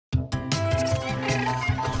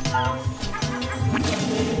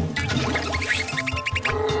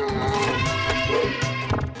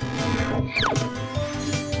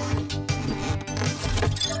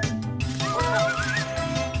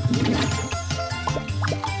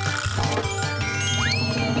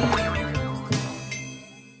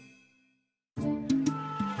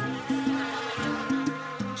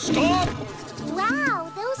Stop!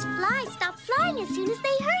 Wow, those flies stopped flying as soon as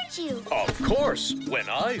they heard you. Of course, when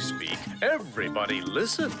I speak, everybody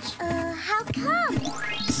listens. How come?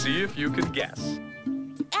 See if you can guess.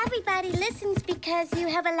 Everybody listens because you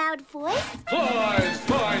have a loud voice? Flies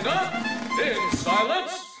line up in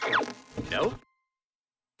silence. Nope.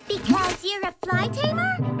 Because you're a fly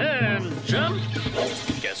tamer? And jump.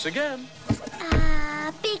 Guess again.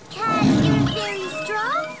 Because you're very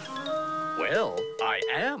strong? Well, I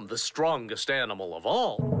am the strongest animal of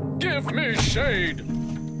all. Give me shade.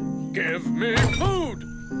 Give me food.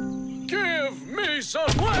 Give me some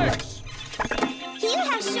legs. You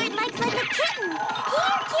have short legs like a kitten.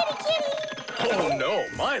 Here, kitty, kitty. Oh, no,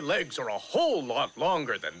 my legs are a whole lot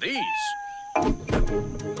longer than these.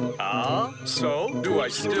 So do I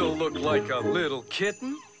still look like a little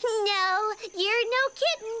kitten? No, you're no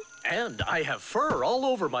kitten. And I have fur all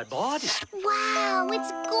over my body. Wow,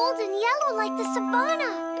 it's golden yellow like the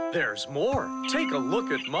savannah. There's more. Take a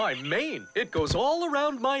look at my mane. It goes all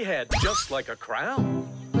around my head, just like a crown.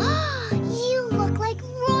 You look like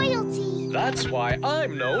royalty. That's why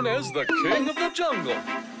I'm known as the king of the jungle.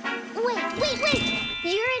 Wait.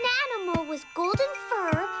 You're an animal with golden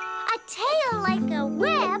fur, a tail like a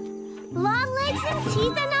whip, long legs and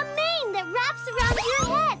teeth, and a mane that wraps around your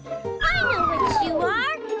head. I know what you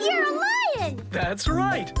are. You're a lion. That's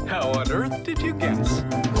right. How on earth did you guess?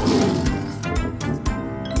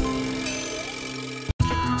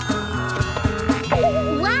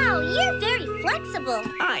 Wow, you're very flexible.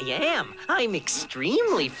 I am. I'm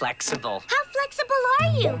extremely flexible. How flexible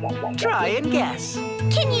are you? Try and guess.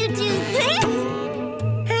 Can you do this?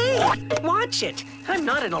 Hey, watch it. I'm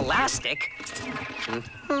not an elastic.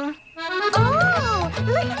 Oh,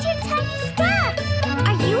 look at your tiny steps.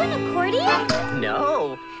 Are you an accordion?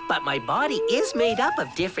 No, but my body is made up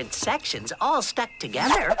of different sections all stuck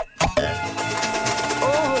together.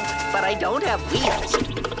 Oh, but I don't have wheels.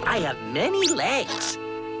 I have many legs.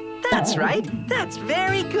 That's right. That's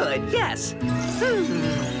very good, yes.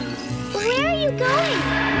 Where are you going?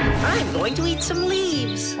 I'm going to eat some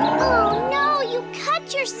leaves. Oh, no, you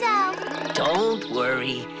cut yourself. Don't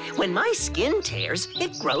worry. When my skin tears,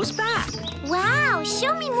 it grows back. Wow,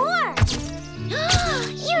 show me more.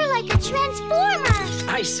 You're like a transformer.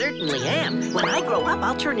 I certainly am. When I grow up,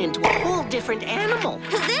 I'll turn into a whole different animal.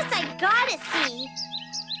 This I gotta see.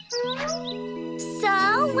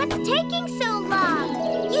 So, what's taking so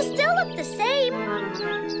long? You still look the same.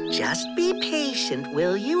 Just be patient,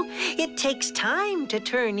 will you? It takes time to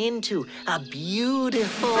turn into a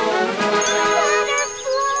beautiful... Butterfly!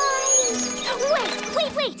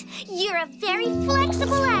 Wait. You're a very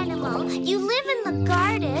flexible animal. You live in the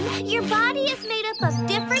garden. Your body is made up of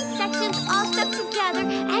different sections all stuck together,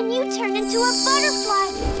 and you turn into a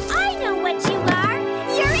butterfly. I know what you are.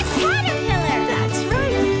 You're a caterpillar. That's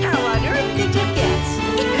right. How on earth did you guess?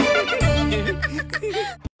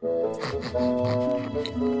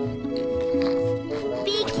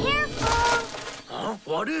 Be careful. Huh?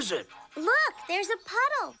 What is it? Look, there's a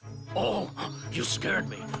puddle. Oh, you scared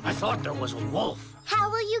me. I thought there was a wolf. How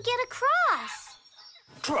will you get across?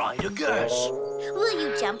 Try to guess. Will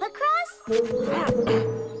you jump across?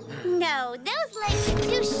 No, those legs are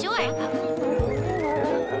too short.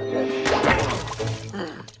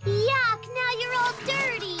 Yuck, now you're all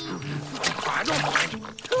dirty. I don't mind.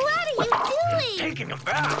 What are you doing? Taking a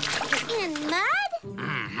bath. In mud?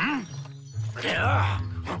 Mm-hmm. Yeah,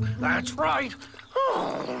 that's right.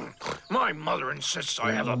 Oh, my mother insists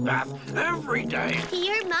I have a bath every day.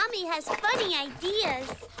 Your mommy has funny ideas.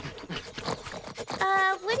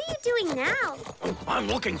 What are you doing now? I'm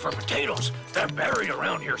looking for potatoes. They're buried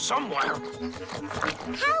around here somewhere.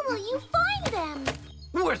 How will you find them?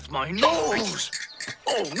 With my nose.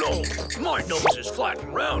 Oh, no. My nose is flat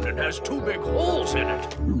and round and has 2 big holes in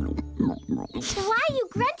it. Why are you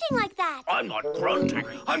grunting like that? I'm not grunting.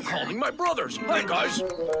 I'm calling my brothers. Hi, guys.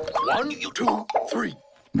 1, 2, 3.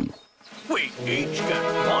 We each get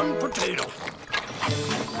 1 potato.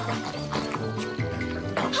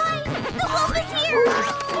 Hi, the wolf is here!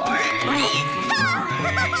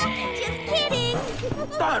 Just kidding.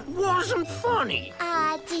 That wasn't funny.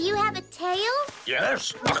 Do you have a tail?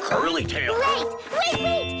 Yes, a curly tail.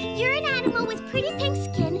 Wait! You're an animal with pretty pink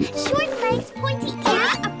skin, short legs, pointy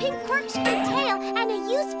ears, a pink corkscrew tail, and a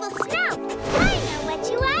useful snout. I know what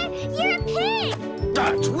you are. You're a pig.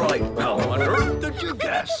 That's right. How on earth did you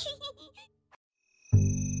guess?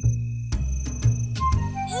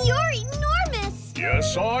 You're enormous.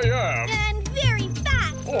 Yes, I am. And very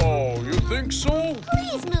fat. Oh, you think so?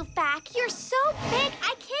 Please move back. You're so big,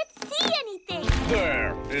 I can't see anything.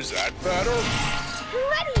 There. Is that better?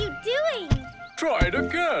 What are you doing? Try to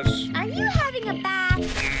guess. Are you having a bath?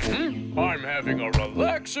 Mm-hmm. I'm having a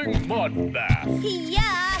relaxing mud bath.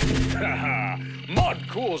 Yeah. Haha. Mud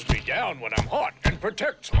cools me down when I'm hot and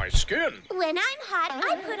protects my skin. When I'm hot,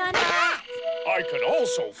 I put on a hat. I can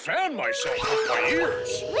also fan myself with my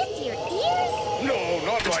ears. With your ears? No,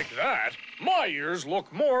 not like that. My ears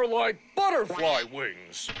look more like butterfly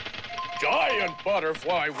wings. Giant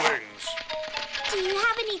butterfly wings. Do you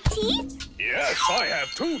have any teeth? Yes, I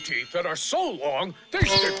have 2 teeth that are so long, they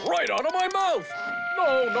stick right out of my mouth.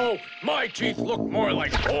 No, my teeth look more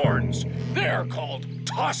like horns. They're called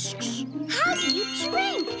tusks. How do you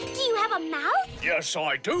drink? Do you have a mouth? Yes,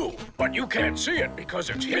 I do, but you can't see it because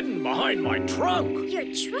it's hidden behind my trunk. Your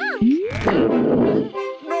trunk?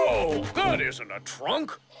 No, that isn't a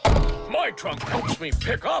trunk. My trunk helps me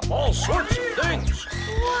pick up all sorts of things.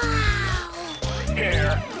 Wow.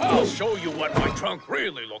 Here, I'll show you what my trunk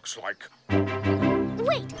really looks like.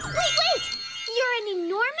 Wait! You're an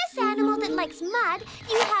enormous animal that likes mud.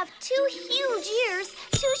 You have 2 huge ears,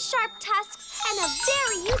 2 sharp tusks, and a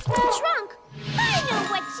very useful trunk. I know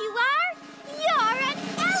what you are. You're an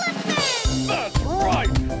elephant! That's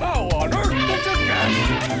right! How on earth did you guess?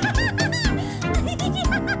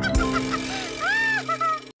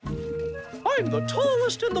 I'm the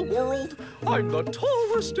tallest in the world. I'm the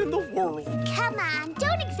tallest in the world. Come on,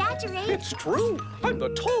 don't exaggerate. It's true. I'm the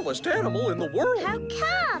tallest animal in the world. How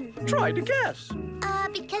come? Try to guess.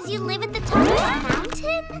 Because you live at the top of a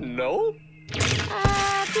mountain? No.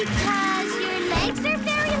 Because your legs are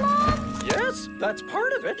very long? Yes, that's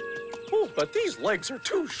part of it. Oh, but these legs are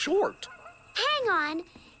too short. Hang on.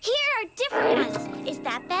 Here are different ones. Is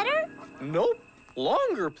that better? Nope.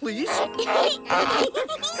 Longer, please. Hey,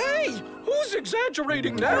 who's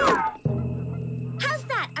exaggerating now? How's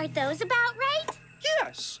that? Are those about right?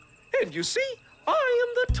 Yes. And you see, I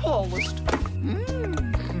am the tallest.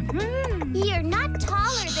 You're not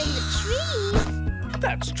taller than the trees.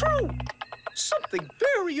 That's true. Something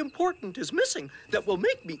very important is missing that will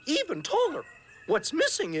make me even taller. What's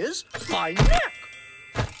missing is my neck.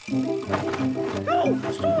 No,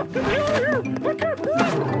 stop! Get me out of here! I can't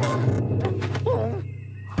breathe! Oh.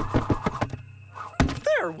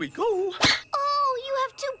 There we go. Oh, you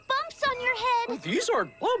have 2 bumps on your head. These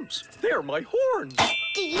aren't bumps. They're my horns.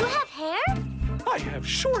 Do you have hair? I have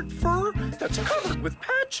short fur that's covered with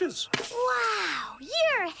patches. Wow,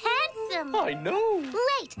 you're handsome. I know.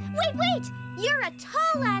 Wait. You're a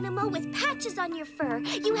tall animal with patches on your fur.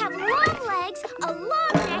 You have long legs, a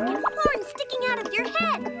long neck, and horns sticking out of your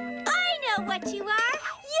head. I know what you are.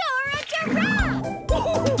 You're a giraffe.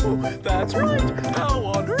 Oh, that's right. How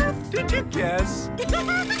on earth did you guess?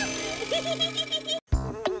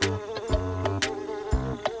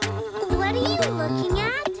 What are you looking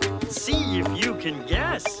at? See if you can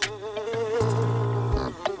guess.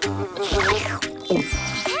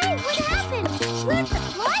 Hey, what happened? Where'd the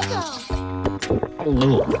fly go?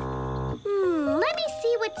 Let me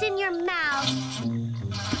see what's in your mouth.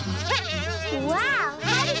 Wow,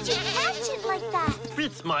 how did you catch it like that?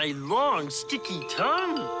 With my long, sticky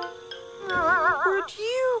tongue. Would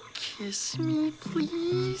you kiss me,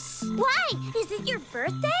 please? Why? Is it your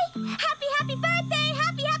birthday? Happy birthday!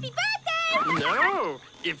 Happy birthday! No.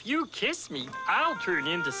 If you kiss me, I'll turn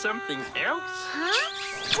into something else. Huh?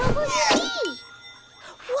 What will you be?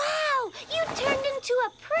 Wow! You turned into a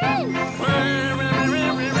prince!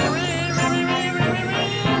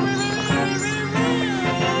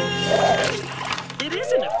 It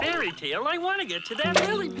isn't a fairy tale. I want to get to that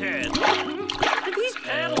lily pad. These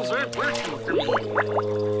paddles aren't working for me.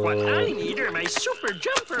 What I need are my super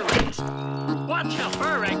jumper wings. Watch how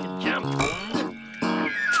far I can jump.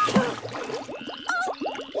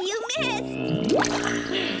 Oh, you missed!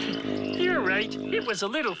 You're right. It was a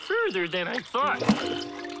little further than I thought.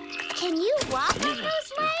 Can you walk on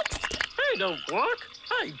those legs? I don't walk.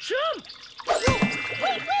 I jump.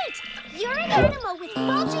 Wait! You're an animal with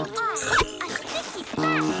bulging eyes, a sticky,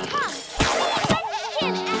 fast tongue, red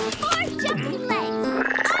skin, and 4 jumpy legs.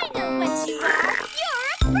 I know what you are. You're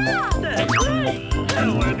a frog. That's right. How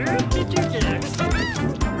on earth did you guess?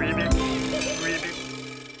 Ribbit.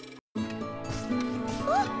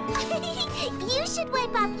 You should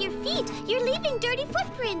wipe off your feet. You're leaving dirty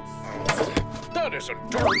footprints. That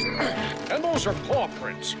isn't dirt. And those are paw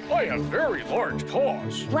prints. I have very large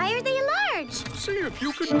paws. Why are they large? See if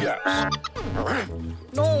you can guess.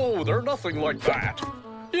 No, they're nothing like that.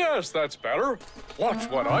 Yes, that's better. Watch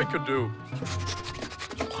what I can do.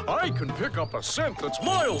 I can pick up a scent that's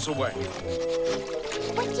miles away.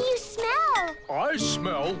 What do you smell? I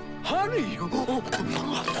smell honey.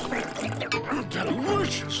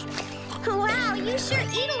 Delicious. Wow, you sure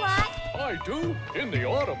eat a lot. I do. In the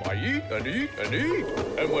autumn, I eat and eat and eat.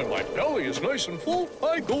 And when my belly is nice and full,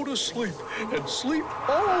 I go to sleep and sleep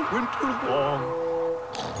all winter long.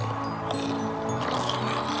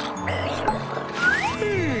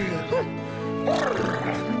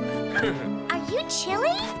 Are you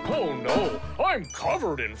chilly? Oh, no. I'm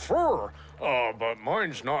covered in fur. But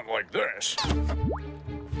mine's not like this.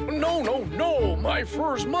 No, no, no. My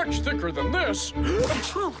fur's much thicker than this.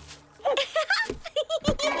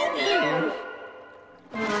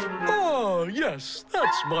 Oh, yes,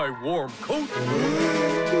 that's my warm coat.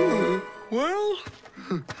 Well,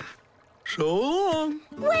 so long.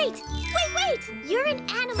 Wait! You're an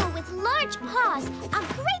animal with large paws, a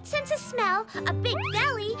great sense of smell, a big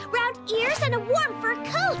belly, round ears, and a warm fur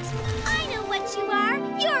coat. I know what you are.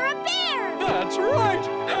 You're a bear. That's right.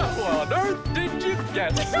 How on earth did you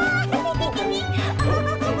guess?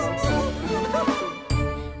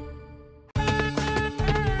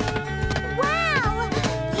 Wow!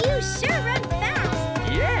 You sure run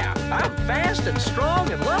fast. Yeah, I'm fast and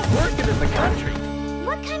strong and love working in the country.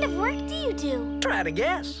 What kind of work do you do? Try to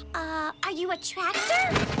guess. Are you a tractor?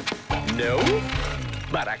 No,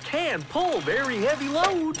 but I can pull very heavy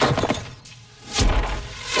loads.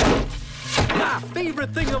 My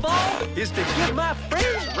favorite thing of all is to give my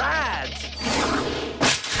friends rides.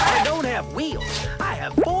 I don't have wheels. I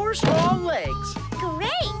have 4 strong legs.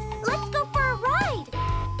 Great! Let's go for a ride.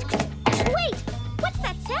 Wait, what's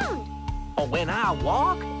that sound? When I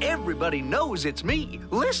walk, everybody knows it's me.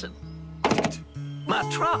 Listen. My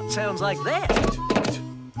trot sounds like that.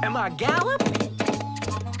 And my gallop?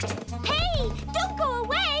 Hey, don't go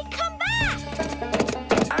away. Come back.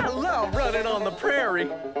 I love running on the prairie.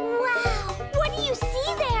 Wow, what do you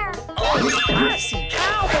see there? Oh, I see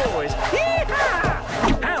cowboys.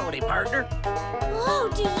 Yee-haw! Howdy, partner. Oh,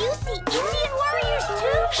 do you see Indian warriors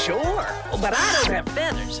too? Sure, but I don't have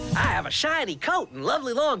feathers. I have a shiny coat and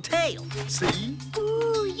lovely long tail. See?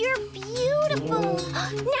 Ooh, you're beautiful.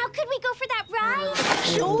 Now, could we go for that ride?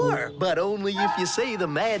 Sure, but only if you say the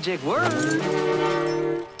magic word.